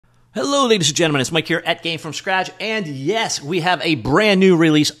Hello, ladies and gentlemen, it's Mike here at Gamefromscratch, and yes, we have a brand new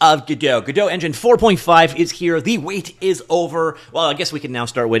release of Godot. Godot Engine 4.5 is here. The wait is over. Well, I guess we can now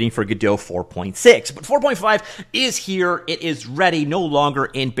start waiting for Godot 4.6, but 4.5 is here. It is ready, no longer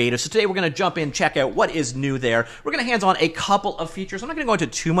in beta. So today we're going to jump in, check out what is new there. We're going to hands on a couple of features. I'm not going to go into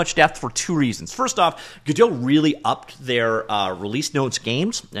too much depth for two reasons. First off, Godot really upped their release notes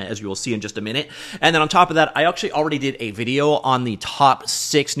games, as you will see in just a minute. And then on top of that, I actually already did a video on the top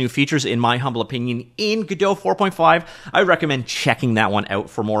 6 new features, in my humble opinion, in Godot 4.5. I recommend checking that one out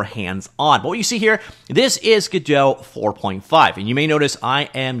for more hands-on. But what you see here, this is Godot 4.5, and you may notice I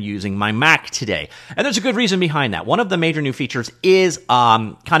am using my Mac today. And there's a good reason behind that. One of the major new features is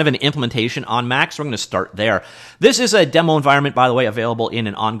kind of an implementation on Mac, so we're going to start there. This is a demo environment, by the way, available in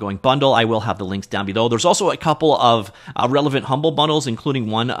an ongoing bundle. I will have the links down below. There's also a couple of relevant humble bundles, including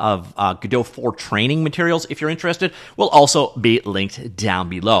one of Godot 4 training materials, if you're interested, will also be linked down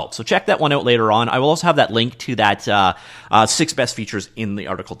below. So check that one out later on. I will also have that link to that 6 best features in the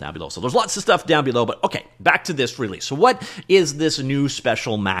article down below. So there's lots of stuff down below, but okay, back to this release. So what is this new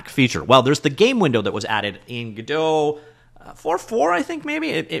special Mac feature? Well, there's the game window that was added in Godot 4.4, I think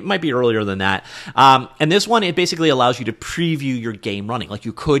maybe. It might be earlier than that. And this one, it basically allows you to preview your game running like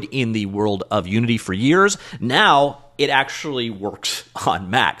you could in the world of Unity for years. Now, it actually works on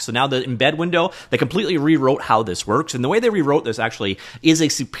Mac. So now the embed window, they completely rewrote how this works. And the way they rewrote this actually is a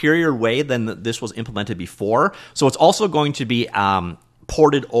superior way than this was implemented before. So it's also going to be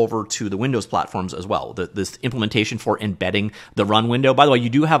ported over to the Windows platforms as well. This implementation for embedding the run window. By the way, you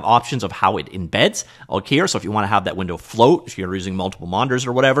do have options of how it embeds here. So if you want to have that window float, if you're using multiple monitors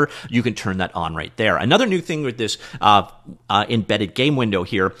or whatever, you can turn that on right there. Another new thing with this embedded game window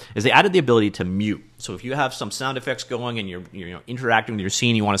here is they added the ability to mute. So if you have some sound effects going and you're interacting with your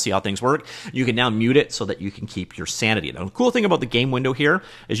scene, you want to see how things work, you can now mute it so that you can keep your sanity. Now, the cool thing about the game window here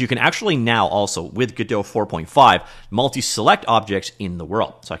is you can actually now also, with Godot 4.5, multi-select objects in the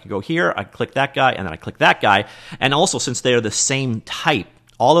world. So I can go here, I click that guy, and then I click that guy. And also, since they're the same type,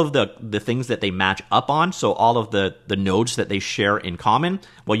 all of the things that they match up on, so all of the nodes that they share in common,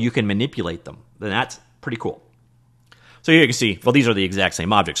 well, you can manipulate them. And that's pretty cool. So here you can see, well, these are the exact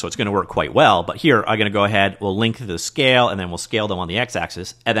same objects, so it's going to work quite well. But here, I'm going to go ahead, we'll link to the scale, and then we'll scale them on the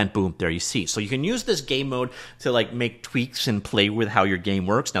x-axis, and then boom, there you see. So you can use this game mode to like make tweaks and play with how your game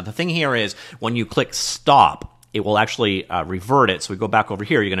works. Now, the thing here is, when you click stop, it will actually revert it. So we go back over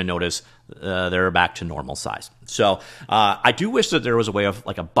here, you're going to notice they're back to normal size. So I do wish that there was a way of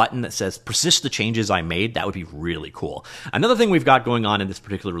like a button that says persist the changes I made. That would be really cool. Another thing we've got going on in this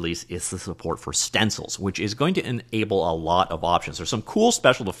particular release is the support for stencils, which is going to enable a lot of options. There's some cool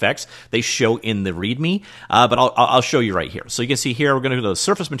special effects they show in the README, but I'll show you right here. So you can see here, we're going to do the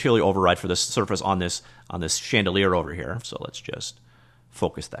surface material override for this surface on this chandelier over here. So let's just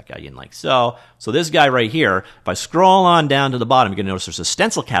focus that guy in like so. So this guy right here, if I scroll on down to the bottom, you're going to notice there's a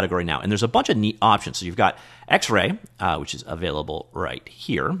stencil category now, and there's a bunch of neat options. So you've got X-ray, which is available right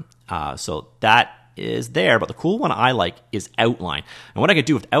here. So that is there, but the cool one I like is outline. And what I could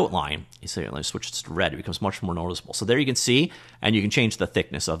do with outline is say, let's switch this to red, it becomes much more noticeable. So there you can see, and you can change the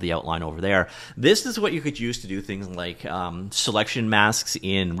thickness of the outline over there. This is what you could use to do things like selection masks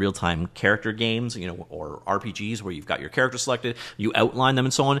in real-time character games, or RPGs where you've got your character selected, you outline them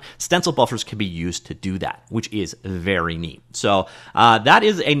and so on. Stencil buffers can be used to do that, which is very neat. So that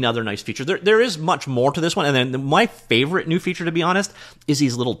is another nice feature. There is much more to this one, and then my favorite new feature, to be honest, is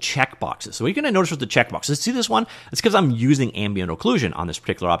these little check boxes. So what you're going to notice with the check boxes, see this one? It's because I'm using ambient occlusion on this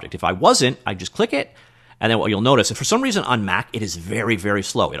particular object. If I wasn't, I just click it, and then what you'll notice, if for some reason on Mac, it is very, very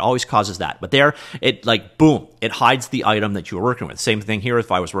slow. It always causes that. But there, it like, boom, it hides the item that you were working with. Same thing here,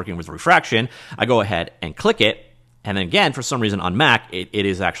 if I was working with refraction, I go ahead and click it, and then again, for some reason on Mac, it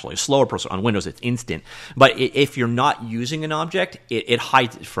is actually a slower process. On Windows, it's instant. But if you're not using an object, it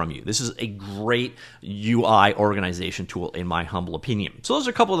hides it from you. This is a great UI organization tool, in my humble opinion. So those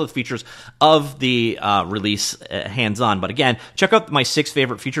are a couple of the features of the release hands-on. But again, check out my 6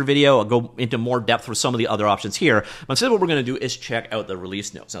 favorite feature video. I'll go into more depth with some of the other options here. But instead, what we're going to do is check out the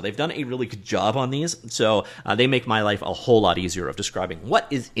release notes. Now, they've done a really good job on these, so they make my life a whole lot easier of describing what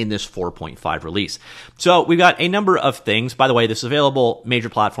is in this 4.5 release. So we've got a number of things. By the way, this is available major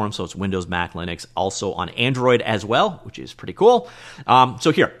platforms, so it's Windows, Mac, Linux, also on Android as well, which is pretty cool.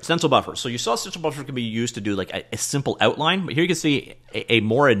 So here, stencil buffers. So you saw stencil buffers can be used to do like a simple outline, but here you can see a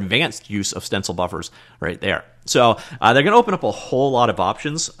more advanced use of stencil buffers right there. So they're going to open up a whole lot of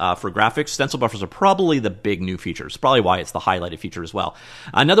options for graphics. Stencil buffers are probably the big new feature. It's probably why it's the highlighted feature as well.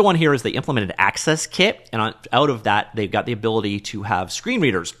 Another one here is they implemented Access Kit, and out of that, they've got the ability to have screen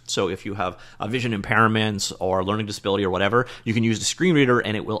readers. So if you have a vision impairments or learning disability or whatever, you can use the screen reader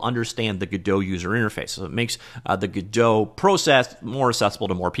and it will understand the Godot user interface. So it makes the Godot process more accessible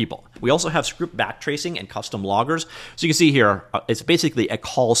to more people. We also have script backtracing and custom loggers. So you can see here, it's basically a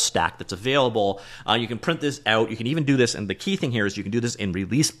call stack that's available. You can print this out. You can even do this, and the key thing here is you can do this in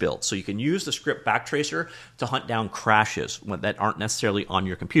release builds. So you can use the script backtracer to hunt down crashes that aren't necessarily on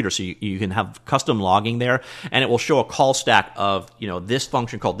your computer. So you can have custom logging there, and it will show a call stack of, you know, this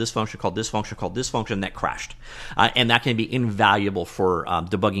function called this function called this function called this function that crashed. And that can be invaluable for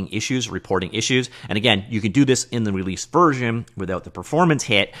debugging issues, reporting issues. And again, you can do this in the release version without the performance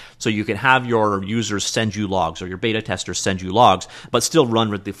hit. So you can have your users send you logs or your beta testers send you logs, but still run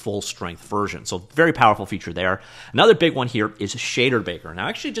with the full strength version. So very powerful feature there. Another big one here is Shader Baker. Now, I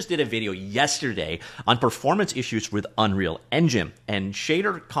actually just did a video yesterday on performance issues with Unreal Engine, and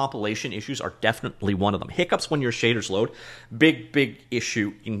shader compilation issues are definitely one of them. Hiccups when your shaders load, big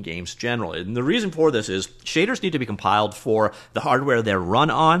issue in games generally. And the reason for this is shaders need to be compiled for the hardware they're run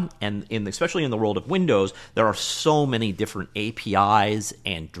on, and especially in the world of Windows, there are so many different APIs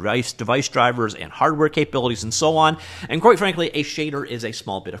and device drivers and hardware capabilities and so on. And quite frankly, a shader is a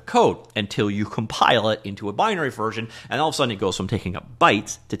small bit of code until you compile it into a binary version, and all of a sudden it goes from taking up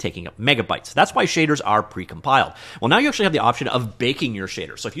bytes to taking up megabytes. That's why shaders are pre-compiled. Well, now you actually have the option of baking your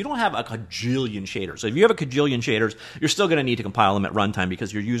shaders. So if you don't have a kajillion shaders, so if you have a kajillion shaders, you're still going to need to compile them at runtime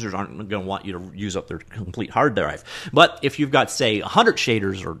because your users aren't going to want you to use up their complete hard drive. But if you've got, say, 100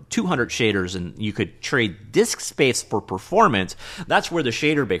 shaders or 200 shaders, and you could trade disk space for performance, that's where the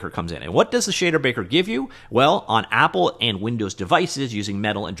Shader Baker comes in. And what does the Shader Baker give you? Well, on Apple and Windows devices using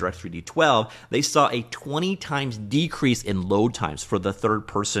Metal and Direct3D 12, they saw a 20 times decrease in load times for the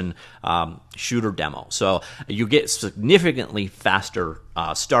third-person shooter demo. So you get significantly faster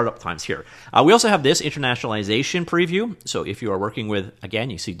startup times here. We also have this internationalization preview. So if you are working with, again,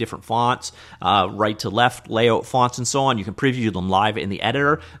 you see different fonts, right to left layout fonts and so on, you can preview them live in the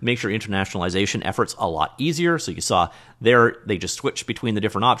editor, makes your internationalization efforts a lot easier. So you saw there, they just switch between the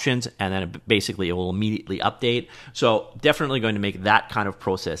different options, and then basically it will immediately update. So definitely going to make that kind of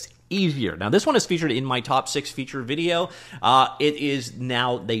process easier. Now, this one is featured in my top 6 feature video. It is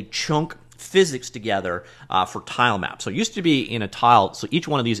now, they chunk physics together for tile maps. So it used to be in a tile, so each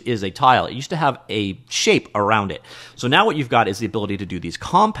one of these is a tile. It used to have a shape around it. So now what you've got is the ability to do these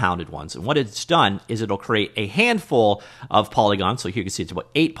compounded ones. And what it's done is it'll create a handful of polygons. So here you can see it's about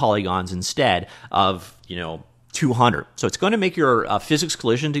 8 polygons instead of, 200. So it's going to make your physics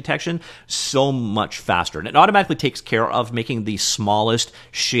collision detection so much faster. And it automatically takes care of making the smallest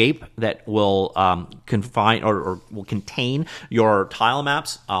shape that will confine or will contain your tile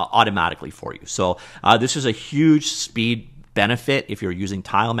maps automatically for you. So this is a huge speed benefit if you're using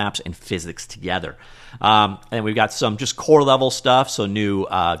tile maps and physics together. And we've got some just core level stuff. So new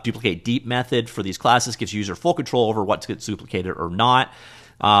duplicate deep method for these classes gives user full control over what gets duplicated or not.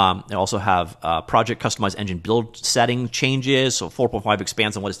 They also have project customized engine build setting changes. So 4.5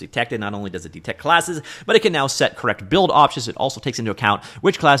 expands on what is detected. Not only does it detect classes, but it can now set correct build options. It also takes into account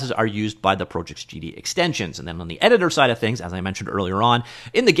which classes are used by the project's GD extensions. And then on the editor side of things, as I mentioned earlier on,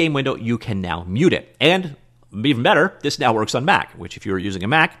 in the game window, you can now mute it. And even better, this now works on Mac, which if you're using a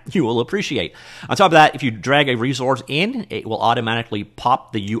Mac, you will appreciate. On top of that, if you drag a resource in, it will automatically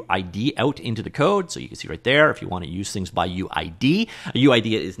pop the UID out into the code. So you can see right there, if you want to use things by UID, a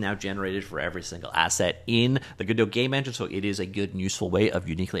UID is now generated for every single asset in the Godot game engine. So it is a good and useful way of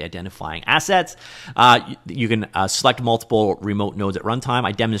uniquely identifying assets. You can select multiple remote nodes at runtime.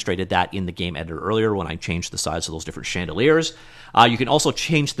 I demonstrated that in the game editor earlier when I changed the size of those different chandeliers. You can also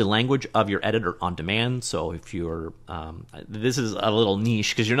change the language of your editor on demand. So if you're, this is a little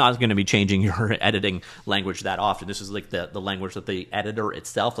niche because you're not going to be changing your editing language that often. This is like the language that the editor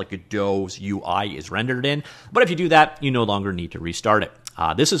itself, like Godot's UI, is rendered in. But if you do that, you no longer need to restart it.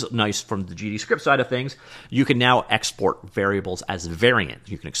 This is nice from the GD script side of things. You can now export variables as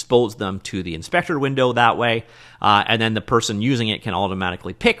variants. You can expose them to the inspector window that way, and then the person using it can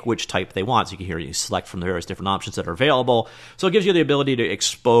automatically pick which type they want. So you can you select from the various different options that are available. So it gives you the ability to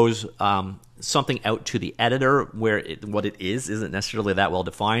expose something out to the editor where what it is isn't necessarily that well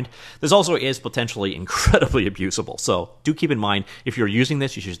defined. This also is potentially incredibly abusable. So do keep in mind, if you're using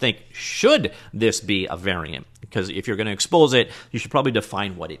this, you should think, should this be a variant? because if you're going to expose it, you should probably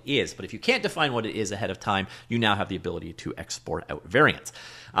define what it is. But if you can't define what it is ahead of time, you now have the ability to export out variants.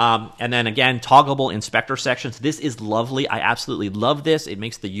 And then again, toggleable inspector sections. This is lovely. I absolutely love this. It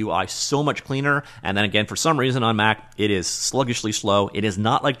makes the UI so much cleaner. And then again, for some reason on Mac, it is sluggishly slow. It is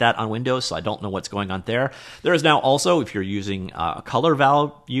not like that on Windows, so I don't know what's going on there. There is now also, if you're using a color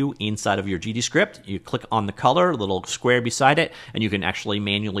value inside of your GD script, you click on the color, little square beside it, and you can actually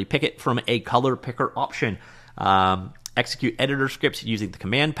manually pick it from a color picker option. Execute editor scripts using the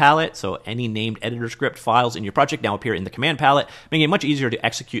command palette. So any named editor script files in your project now appear in the command palette, making it much easier to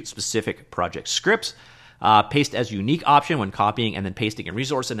execute specific project scripts. Paste as unique option when copying and then pasting a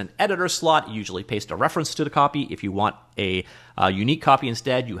resource in an editor slot. Usually paste a reference to the copy. If you want a unique copy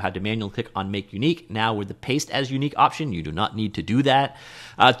instead, you had to manually click on Make Unique. Now with the Paste as Unique option, you do not need to do that.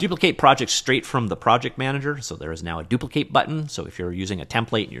 Duplicate projects straight from the project manager. So there is now a duplicate button. So if you're using a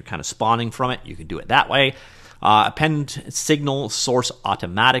template and you're kind of spawning from it, you can do it that way. Append signal source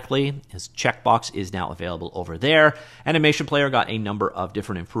automatically. His checkbox is now available over there. Animation Player got a number of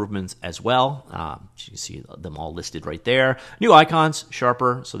different improvements as well. You can see them all listed right there. New icons,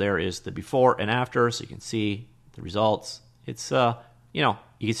 sharper. So there is the before and after. So you can see the results. It's, you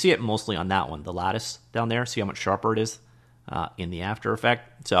can see it mostly on that one, the lattice down there. See how much sharper it is in the After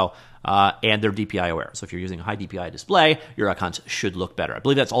Effect. So, and they're DPI aware. So if you're using a high DPI display, your icons should look better. I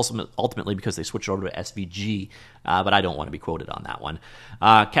believe that's also ultimately because they switched over to SVG, but I don't want to be quoted on that one.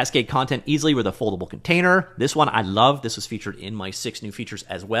 Cascade content easily with a foldable container. This one I love. This was featured in my 6 new features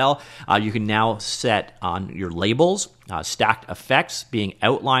as well. You can now set on your labels, stacked effects being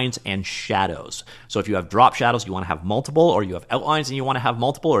outlines and shadows. So if you have drop shadows, you want to have multiple, or you have outlines and you want to have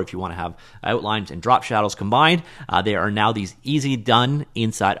multiple, or if you want to have outlines and drop shadows combined, they are now these easy done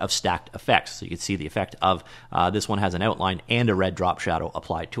inside of stacked effects. So you can see the effect of this one has an outline and a red drop shadow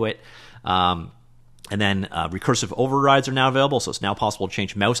applied to it. And then recursive overrides are now available, so it's now possible to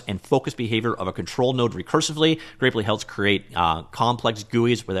change mouse and focus behavior of a control node recursively. Greatly helps create complex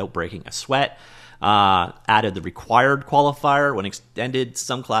GUIs without breaking a sweat. Added the required qualifier. When extended,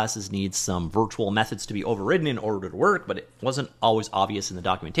 some classes need some virtual methods to be overridden in order to work, but it wasn't always obvious in the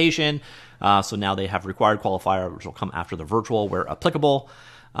documentation. So now they have required qualifier, which will come after the virtual where applicable.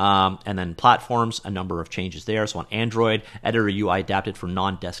 And then platforms, a number of changes there. So on Android, editor UI adapted for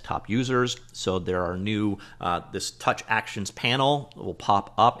non-desktop users. So there are new, this touch actions panel will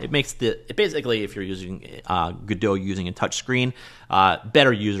pop up. It makes it basically, if you're using Godot using a touch screen,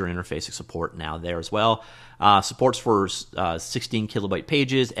 better user interface support now there as well. Supports for 16 kilobyte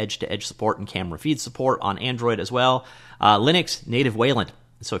pages, edge-to-edge support, and camera feed support on Android as well. Linux native Wayland.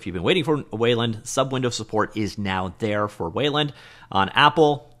 So if you've been waiting for Wayland, sub-window support is now there for Wayland. On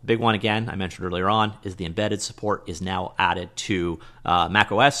Apple, big one again, I mentioned earlier on, is the embedded support is now added to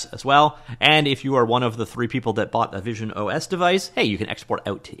Mac OS as well. And if you are one of the 3 people that bought a Vision OS device, hey, you can export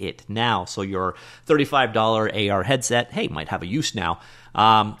out to it now. So your $35 AR headset, hey, might have a use now.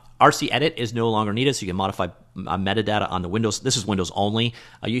 RC Edit is no longer needed, so you can modify metadata on the Windows. This is Windows only.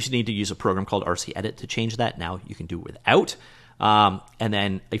 You used to need to use a program called RC Edit to change that. Now you can do it without. And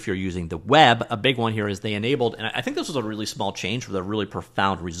then if you're using the web, a big one here is they enabled, and I think this was a really small change with a really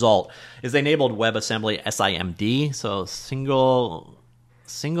profound result, is they enabled WebAssembly SIMD, so single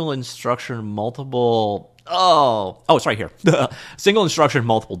instruction, multiple, it's right here. Single instruction,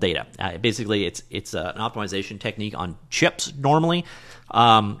 multiple data. Basically, it's an optimization technique on chips normally.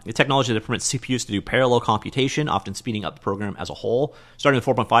 A technology that permits CPUs to do parallel computation, often speeding up the program as a whole. Starting with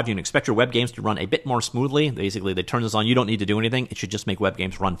 4.5, you can expect your web games to run a bit more smoothly. Basically, they turn this on. You don't need to do anything. It should just make web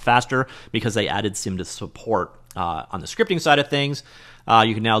games run faster because they added SIMD support on the scripting side of things.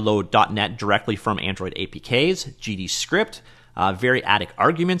 You can now load .NET directly from Android APKs, GD script. Variadic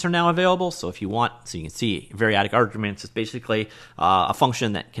arguments are now available. So if you want, so you can see variadic arguments is basically a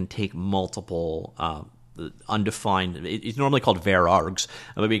function that can take multiple undefined, it's normally called varargs,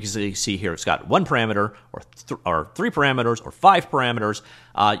 but because you see here it's got 1 parameter or 3 parameters or 5 parameters.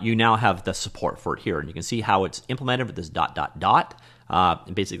 You now have the support for it here, and you can see how it's implemented with this ...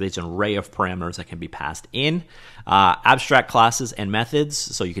 Basically, it's an array of parameters that can be passed in. Abstract classes and methods.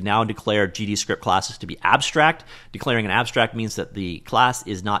 So you can now declare GD script classes to be abstract. Declaring an abstract means that the class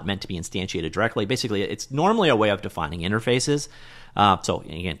is not meant to be instantiated directly. Basically, it's normally a way of defining interfaces. So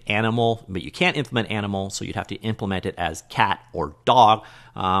again, animal, but you can't implement animal, so you'd have to implement it as cat or dog.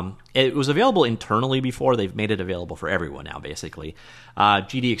 It was available internally before. They've made it available for everyone now, basically.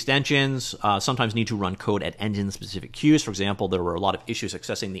 GD extensions sometimes need to run code at engine-specific queues. For example, there were a lot of issues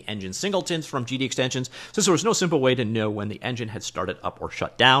accessing the engine singletons from GD extensions, since there was no simple way to know when the engine had started up or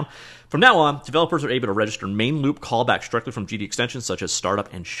shut down. From now on, developers are able to register main loop callbacks directly from GD extensions, such as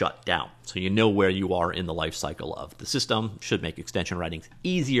startup and shutdown. So you know where you are in the life cycle of the system. Should make extension writing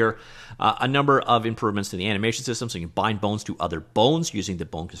easier. A number of improvements to the animation system, so you can bind bones to other bones using the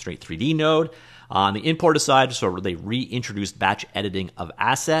Bone Constraint 3D node. On the importer side, so they reintroduced batch editing of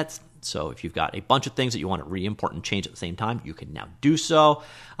assets. So if you've got a bunch of things that you want to re-import and change at the same time, you can now do so.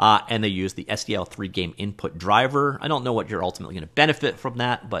 And they use the SDL3 game input driver. I don't know what you're ultimately going to benefit from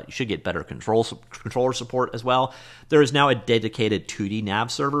that, but you should get better controller support as well. There is now a dedicated 2D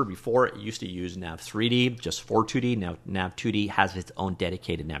nav server. Before, it used to use nav 3D just for 2D. Now nav 2D has its own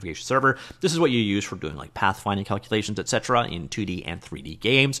dedicated navigation server. This is what you use for doing like pathfinding calculations, etc. in 2D and 3D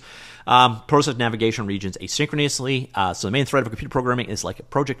games. Process navigation regions asynchronously. So the main thread of computer programming is like a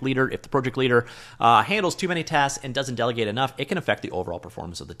project leader. If the project leader handles too many tasks and doesn't delegate enough, it can affect the overall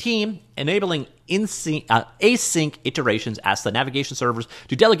performance of the team. Enabling async iterations asks the navigation servers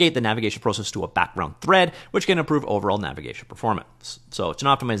to delegate the navigation process to a background thread, which can improve overall navigation performance. So it's an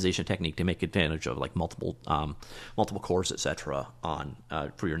optimization technique to make advantage of like multiple cores, etc. on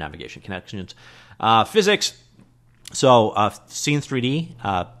for your navigation connections. Physics. So Scene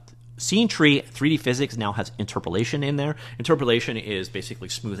 3D. Scene Tree 3D Physics now has interpolation in there. Interpolation is basically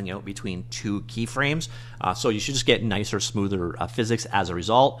smoothing out between two keyframes. So you should just get nicer, smoother physics as a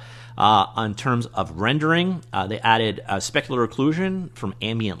result. In terms of rendering, they added specular occlusion from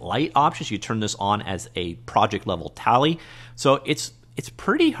ambient light options. You turn this on as a project level tally. So it's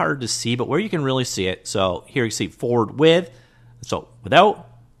pretty hard to see, but where you can really see it. So here you see forward with, so without,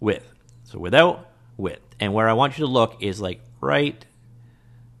 with. So without, with. And where I want you to look is like right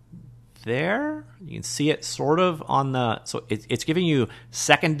there. You can see it sort of on the, so it's giving you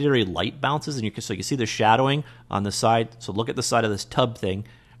secondary light bounces, and you can see the shadowing on the side. So look at the side of this tub thing,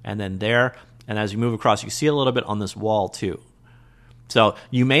 and then there, and as you move across, you see a little bit on this wall too. So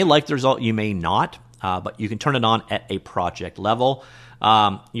you may like the result, you may not, but you can turn it on at a project level.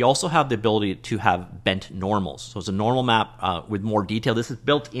 You also have the ability to have bent normals. So it's a normal map with more detail. This is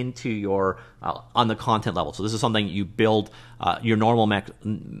built into your on the content level. So this is something you build. Your normal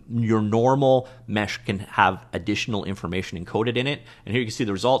mesh can have additional information encoded in it. And here you can see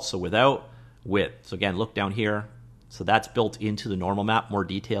the results. So without, with. So again, look down here. So that's built into the normal map. More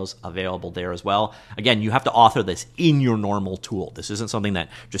details available there as well. Again, you have to author this in your normal tool. This isn't something that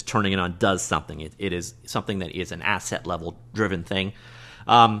just turning it on does something. It is something that is an asset level driven thing.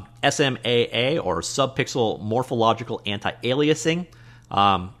 SMAA, or subpixel morphological anti-aliasing,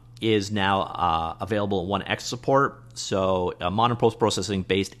 is now available in 1X support. So a modern post-processing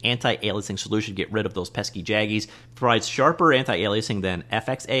based anti-aliasing solution to get rid of those pesky jaggies provides sharper anti-aliasing than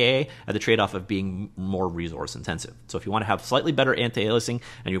FXAA at the trade-off of being more resource intensive. So if you want to have slightly better anti-aliasing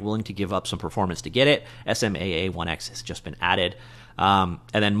and you're willing to give up some performance to get it, SMAA 1X has just been added. And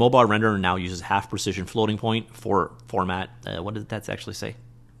then mobile renderer now uses half precision floating point for format. What did that actually say?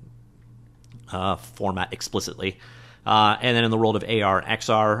 Format explicitly. And then in the world of AR and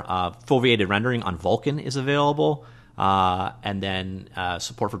XR, foveated rendering on Vulkan is available. And then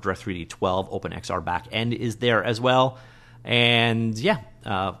support for Direct3D 12 OpenXR backend is there as well. And yeah,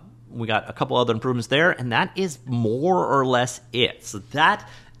 we got a couple other improvements there, and that is more or less it. So that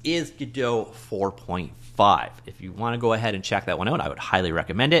is Godot 4.5. If you want to go ahead and check that one out, I would highly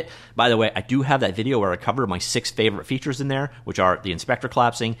recommend it. By the way, I do have that video where I cover my 6 favorite features in there, which are the inspector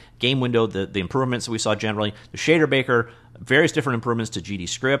collapsing, game window, the improvements that we saw generally, the shader baker, various different improvements to GD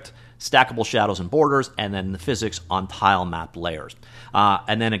script, stackable shadows and borders, and then the physics on tile map layers.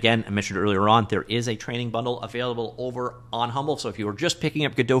 And then again, I mentioned earlier on, there is a training bundle available over on Humble. So if you were just picking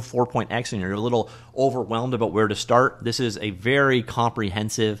up Godot 4.x and you're a little overwhelmed about where to start, this is a very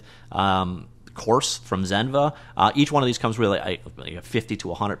comprehensive course from Zenva. Each one of these comes with a 50 to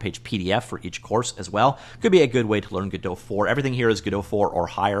 100 page PDF for each course as well. Could be a good way to learn Godot 4. Everything here is Godot 4 or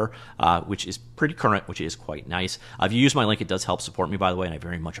higher, which is pretty current, which is quite nice. If you use my link, it does help support me, by the way, and I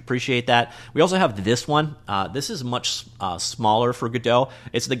very much appreciate that. We also have this one. This is much smaller for Godot.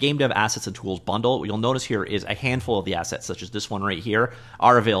 It's the Game Dev Assets and Tools bundle. What you'll notice here is a handful of the assets, such as this one right here,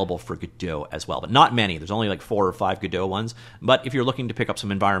 are available for Godot as well, but not many. There's only like 4 or 5 Godot ones. But if you're looking to pick up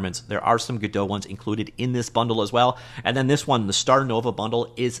some environments, there are some Godot Godot ones included in this bundle as well. And then this one, the Star Nova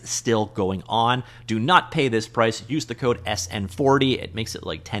bundle, is still going on. Do not pay this price. Use the code SN40. It makes it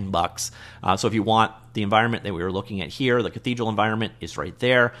like $10. So if you want the environment that we were looking at here, the Cathedral environment is right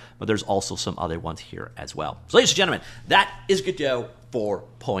there, but there's also some other ones here as well. So ladies and gentlemen, that is Godot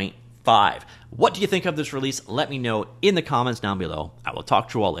 4.5. What do you think of this release? Let me know in the comments down below. I will talk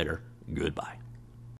to you all later. Goodbye.